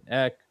Eriksson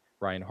Ek,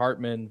 Ryan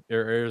Hartman,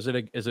 or is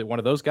it one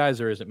of those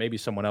guys, or is it maybe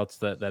someone else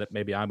that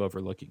maybe I'm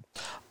overlooking?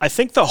 I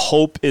think the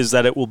hope is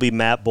that it will be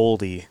Matt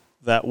Boldy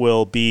that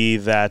will be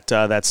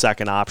that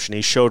second option.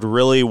 He showed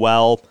really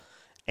well,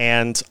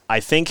 and I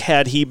think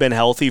had he been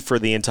healthy for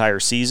the entire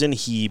season,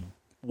 he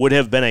would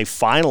have been a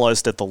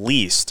finalist at the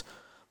least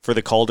for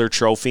the Calder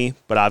Trophy,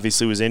 but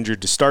obviously was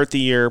injured to start the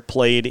year,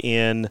 played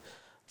in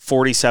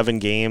 47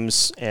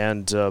 games,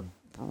 and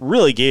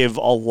really gave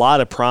a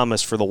lot of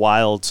promise for the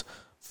Wild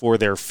for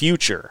their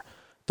future.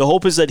 The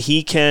hope is that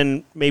he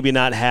can maybe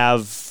not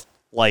have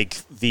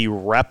the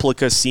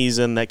replica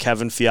season that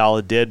Kevin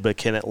Fiala did, but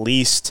can at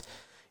least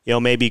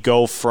maybe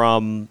go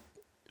from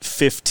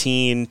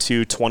 15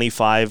 to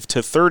 25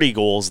 to 30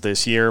 goals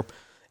this year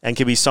and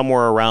can be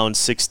somewhere around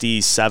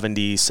 60,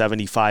 70,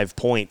 75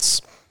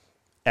 points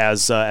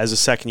as a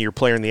second-year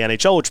player in the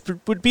NHL, which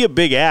would be a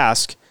big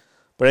ask,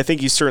 but I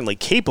think he's certainly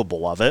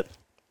capable of it.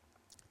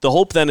 The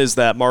hope then is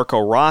that Marco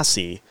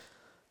Rossi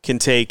can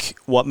take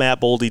what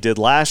Matt Boldy did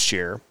last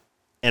year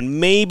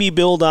and maybe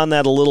build on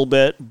that a little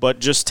bit, but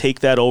just take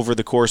that over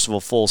the course of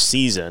a full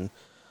season.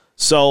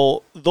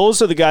 So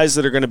those are the guys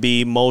that are going to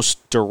be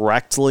most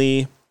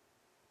directly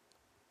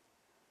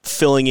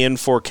filling in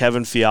for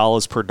Kevin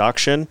Fiala's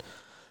production.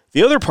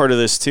 The other part of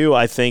this, too,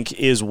 I think,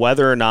 is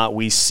whether or not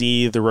we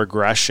see the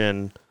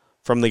regression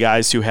from the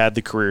guys who had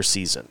the career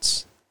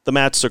seasons. The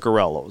Matt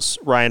Zuccarellos,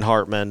 Ryan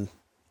Hartman,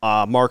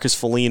 Marcus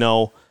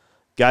Foligno,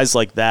 guys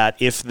like that,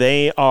 if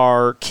they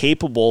are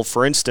capable,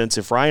 for instance,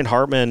 if Ryan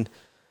Hartman,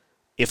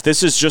 if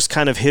this is just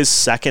kind of his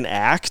second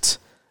act,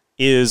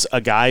 is a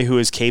guy who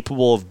is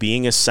capable of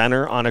being a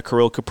center on a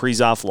Kirill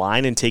Kaprizov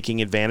line and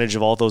taking advantage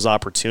of all those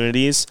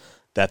opportunities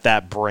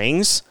that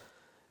brings,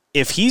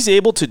 if he's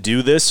able to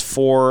do this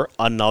for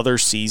another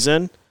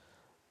season,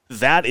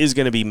 that is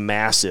going to be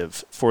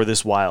massive for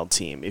this Wild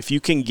team. If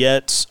you can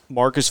get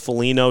Marcus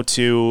Foligno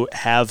to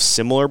have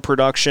similar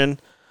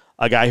production,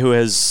 a guy who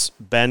has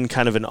been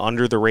kind of an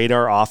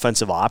under-the-radar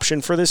offensive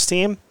option for this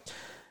team,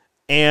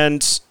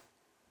 and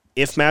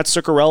if Matt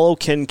Zuccarello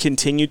can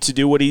continue to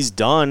do what he's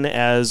done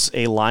as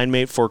a line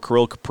mate for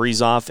Kirill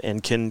Kaprizov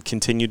and can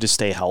continue to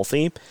stay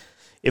healthy,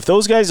 if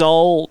those guys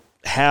all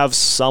have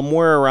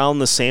somewhere around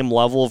the same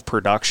level of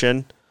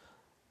production,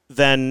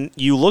 then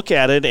you look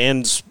at it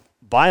and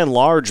by and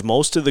large,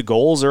 most of the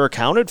goals are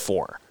accounted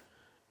for.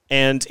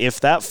 And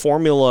if that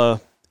formula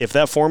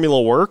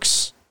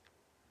works,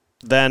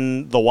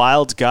 then the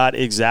Wild got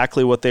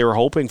exactly what they were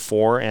hoping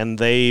for, and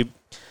they,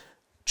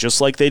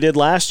 just like they did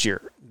last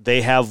year,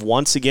 they have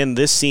once again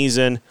this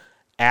season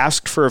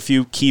asked for a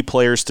few key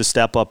players to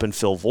step up and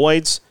fill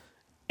voids,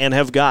 and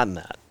have gotten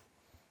that.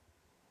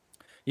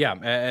 Yeah,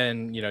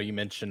 and you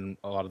mentioned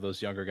a lot of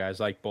those younger guys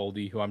like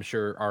Boldy, who I'm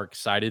sure are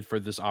excited for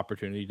this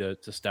opportunity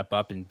to step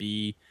up and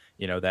be,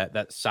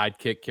 that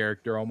sidekick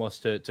character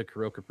almost to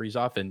Kirill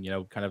Kaprizov,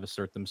 and kind of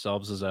assert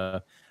themselves as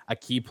a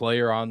key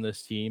player on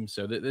this team.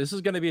 So this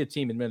is going to be a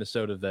team in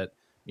Minnesota that,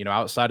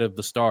 outside of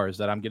the Stars,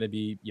 that I'm going to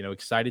be,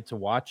 excited to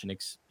watch and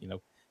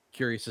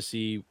curious to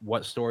see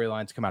what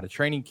storylines come out of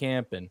training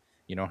camp and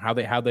how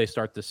they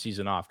start this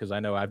season off, because I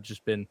know I've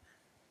just been.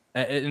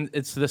 And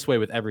it's this way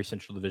with every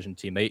Central Division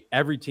team.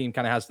 Every team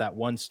kind of has that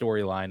one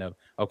storyline of,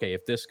 okay,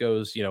 if this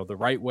goes, the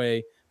right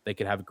way, they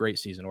could have a great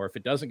season. Or if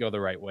it doesn't go the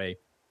right way,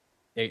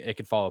 it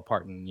could fall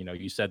apart. And,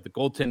 you said the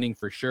goaltending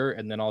for sure.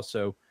 And then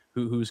also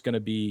who's going to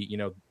be,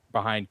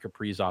 behind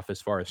Kaprizov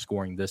as far as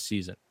scoring this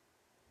season.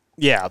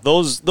 Yeah,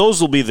 those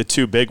will be the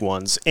two big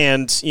ones.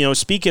 And,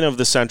 speaking of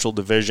the Central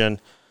Division,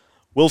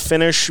 we'll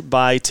finish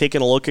by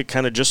taking a look at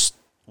kind of just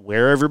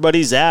where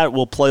everybody's at.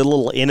 We'll play a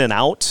little in and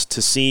out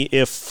to see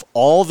if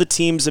all the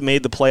teams that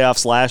made the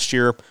playoffs last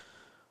year,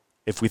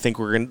 if we think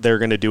they're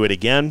going to do it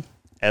again,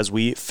 as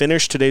we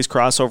finish today's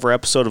crossover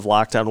episode of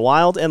Locked On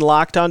Wild and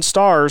Locked On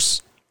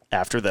Stars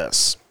after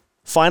this.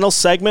 Final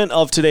segment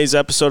of today's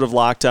episode of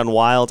Locked On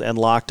Wild and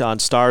Locked On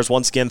Stars.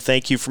 Once again,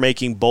 thank you for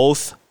making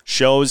both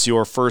shows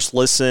your first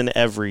listen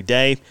every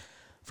day.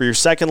 For your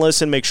second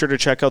listen, make sure to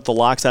check out the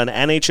Locked On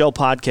NHL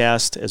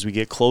podcast as we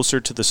get closer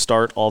to the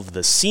start of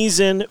the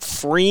season,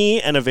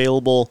 free and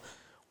available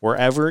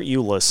wherever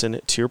you listen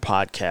to your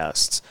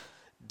podcasts.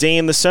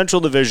 Dane, the Central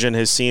Division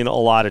has seen a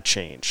lot of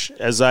change,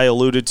 as I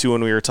alluded to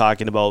when we were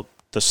talking about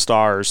the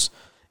Stars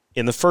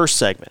in the first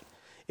segment.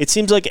 It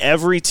seems like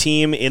every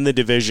team in the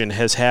division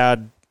has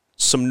had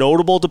some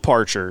notable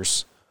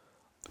departures,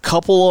 a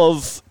couple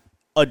of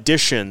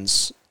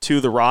additions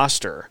to the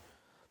roster,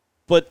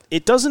 but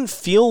it doesn't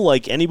feel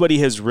like anybody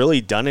has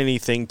really done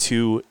anything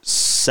to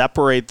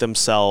separate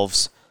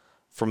themselves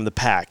from the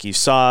pack. You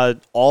saw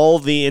all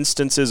the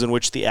instances in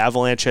which the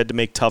Avalanche had to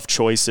make tough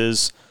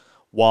choices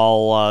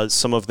while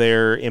some of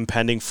their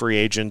impending free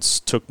agents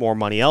took more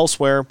money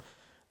elsewhere.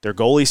 Their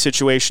goalie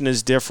situation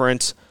is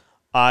different.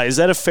 Is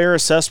that a fair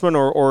assessment,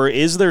 or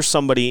is there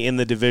somebody in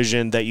the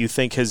division that you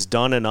think has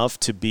done enough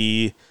to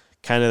be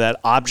kind of that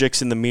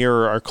objects in the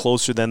mirror are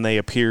closer than they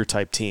appear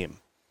type team?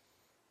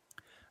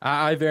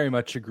 I very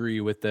much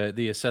agree with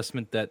the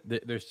assessment that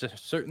there's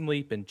just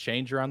certainly been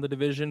change around the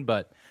division,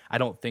 but I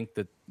don't think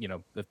that,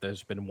 that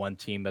there's been one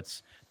team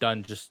that's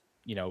done just,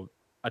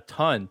 a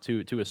ton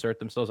to assert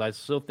themselves. I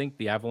still think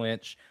the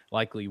Avalanche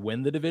likely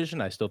win the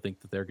division. I still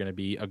think that they're going to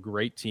be a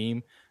great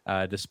team,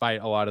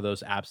 despite a lot of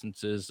those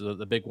absences.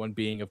 The big one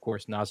being, of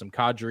course, Nazem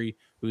Kadri,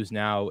 who's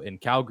now in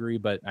Calgary,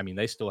 but I mean,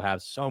 they still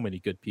have so many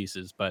good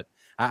pieces. But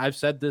I've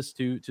said this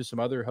to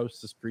some other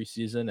hosts this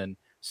preseason, and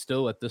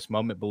still at this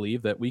moment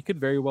believe that we could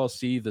very well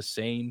see the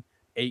same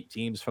 8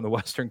 teams from the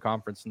Western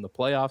Conference in the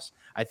playoffs.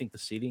 I think the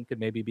seeding could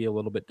maybe be a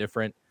little bit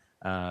different,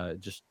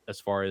 just as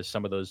far as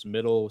some of those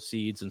middle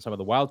seeds and some of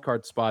the wild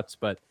card spots.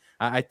 But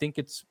I think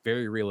it's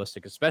very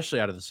realistic, especially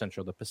out of the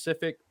Central. The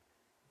Pacific,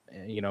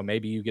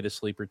 maybe you get a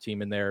sleeper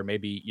team in there.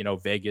 Maybe,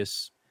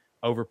 Vegas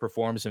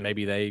overperforms and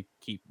maybe they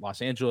keep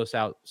Los Angeles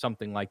out,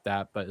 something like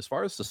that. But as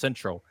far as the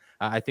Central,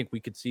 I think we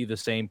could see the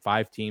same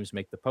 5 teams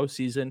make the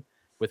postseason,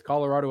 with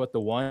Colorado at the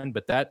 1,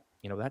 but that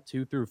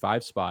 2 through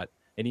 5 spot,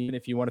 and even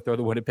if you want to throw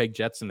the Winnipeg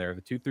Jets in there, the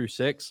 2 through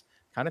 6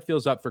 kind of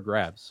feels up for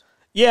grabs.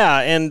 Yeah,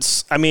 and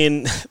I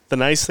mean, the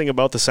nice thing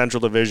about the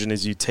Central Division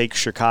is you take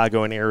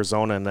Chicago and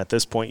Arizona, and at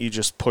this point you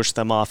just push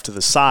them off to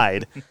the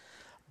side.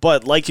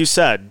 But like you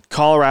said,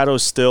 Colorado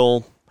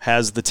still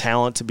has the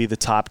talent to be the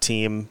top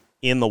team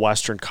in the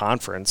Western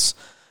Conference.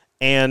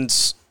 And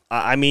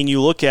I mean,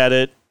 you look at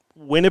it,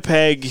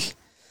 Winnipeg,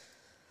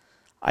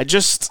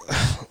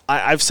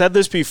 I've said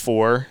this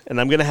before,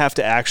 and I'm going to have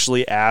to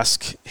actually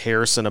ask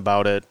Harrison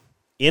about it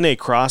in a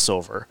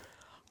crossover.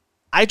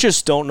 I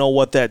just don't know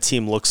what that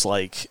team looks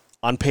like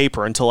on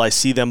paper until I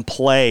see them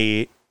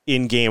play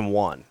in game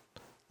one.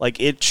 Like,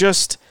 it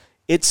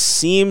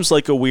seems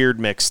like a weird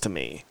mix to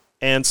me.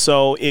 And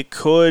so it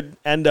could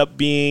end up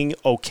being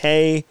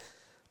okay,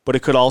 but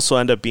it could also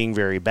end up being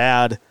very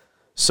bad.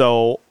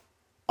 So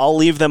I'll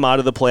leave them out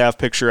of the playoff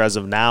picture as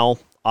of now.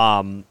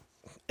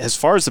 As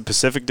far as the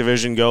Pacific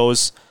Division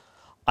goes,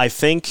 I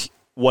think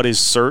what is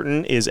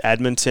certain is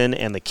Edmonton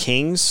and the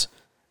Kings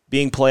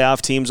being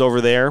playoff teams over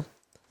there.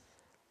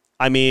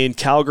 I mean,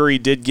 Calgary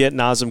did get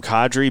Nazem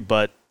Kadri,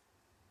 but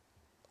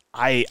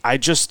I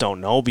just don't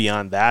know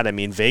beyond that. I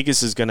mean,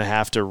 Vegas is going to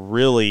have to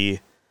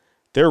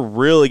they're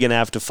really going to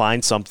have to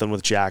find something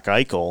with Jack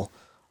Eichel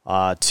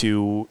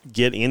to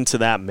get into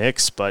that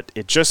mix. But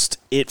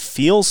it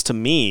feels to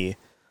me,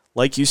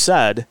 like you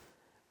said,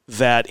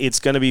 that it's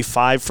going to be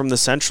 5 from the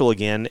Central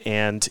again,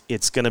 and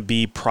it's going to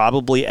be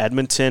probably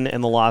Edmonton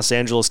and the Los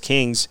Angeles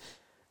Kings,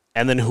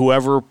 and then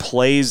whoever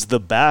plays the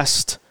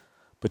best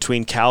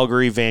between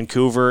Calgary,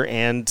 Vancouver,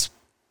 and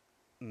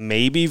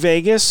maybe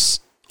Vegas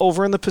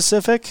over in the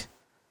Pacific.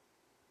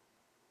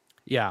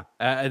 Yeah,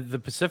 the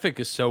Pacific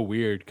is so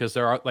weird because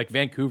there are, like,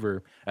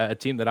 Vancouver, a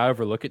team that I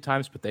overlook at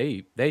times, but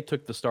they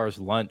took the Stars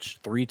lunch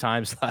 3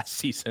 times last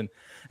season,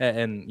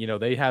 and you know,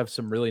 they have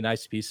some really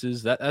nice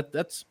pieces.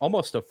 That's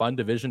almost a fun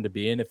division to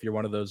be in if you're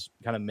one of those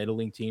kind of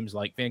middling teams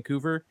like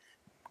Vancouver,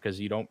 because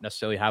you don't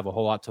necessarily have a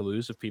whole lot to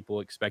lose if people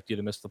expect you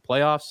to miss the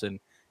playoffs, and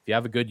if you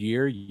have a good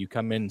year, you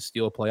come in and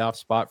steal a playoff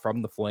spot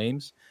from the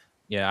Flames.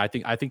 Yeah, I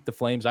think the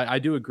Flames, I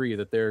do agree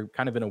that they're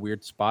kind of in a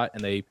weird spot,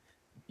 and they,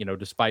 you know,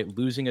 despite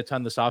losing a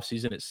ton this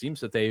offseason, it seems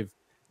that they've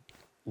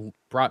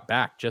brought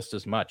back just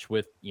as much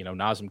with, you know,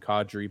 Nazem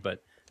Kadri,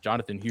 but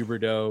Jonathan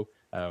Huberdeau,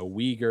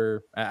 Weegar.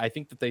 I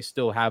think that they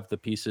still have the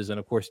pieces, and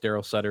of course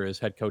Daryl Sutter is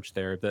head coach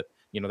there. That,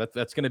 you know,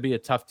 that's going to be a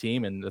tough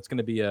team, and that's going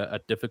to be a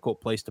difficult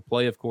place to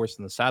play, of course,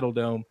 in the Saddle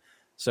Dome.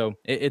 So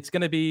it's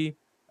going to be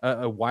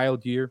a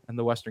wild year in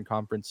the Western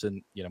Conference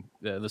and, you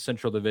know, the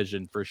Central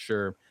Division for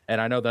sure.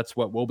 And I know that's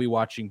what we'll be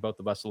watching, both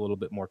of us, a little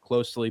bit more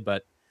closely,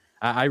 but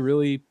I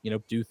really, you know,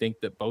 do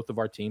think that both of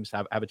our teams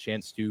have a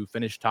chance to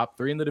finish top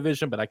 3 in the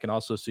division, but I can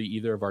also see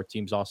either of our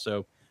teams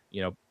also,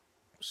 you know,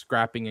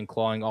 scrapping and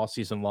clawing all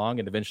season long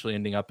and eventually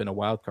ending up in a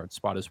wild card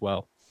spot as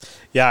well.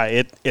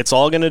 Yeah, it's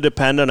all going to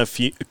depend on a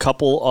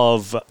couple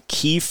of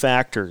key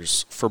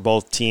factors for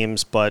both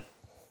teams, but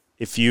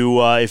if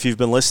you've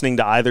been listening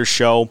to either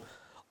show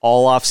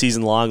all off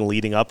season long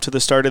leading up to the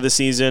start of the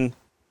season,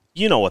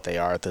 you know what they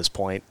are at this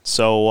point.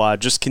 So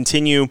just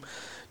continue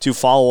to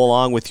follow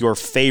along with your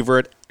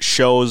favorite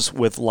shows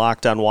with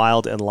Locked on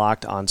Wild and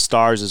Locked on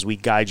Stars as we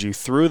guide you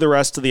through the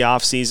rest of the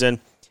offseason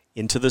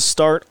into the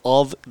start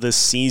of the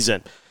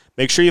season.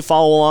 Make sure you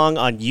follow along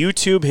on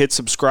YouTube, hit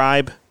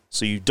subscribe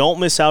so you don't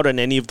miss out on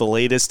any of the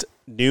latest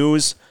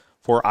news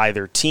for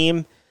either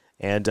team.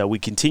 And we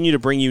continue to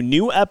bring you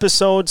new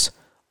episodes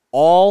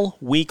all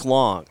week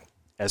long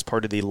as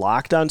part of the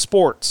Locked on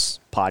Sports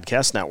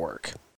Podcast Network.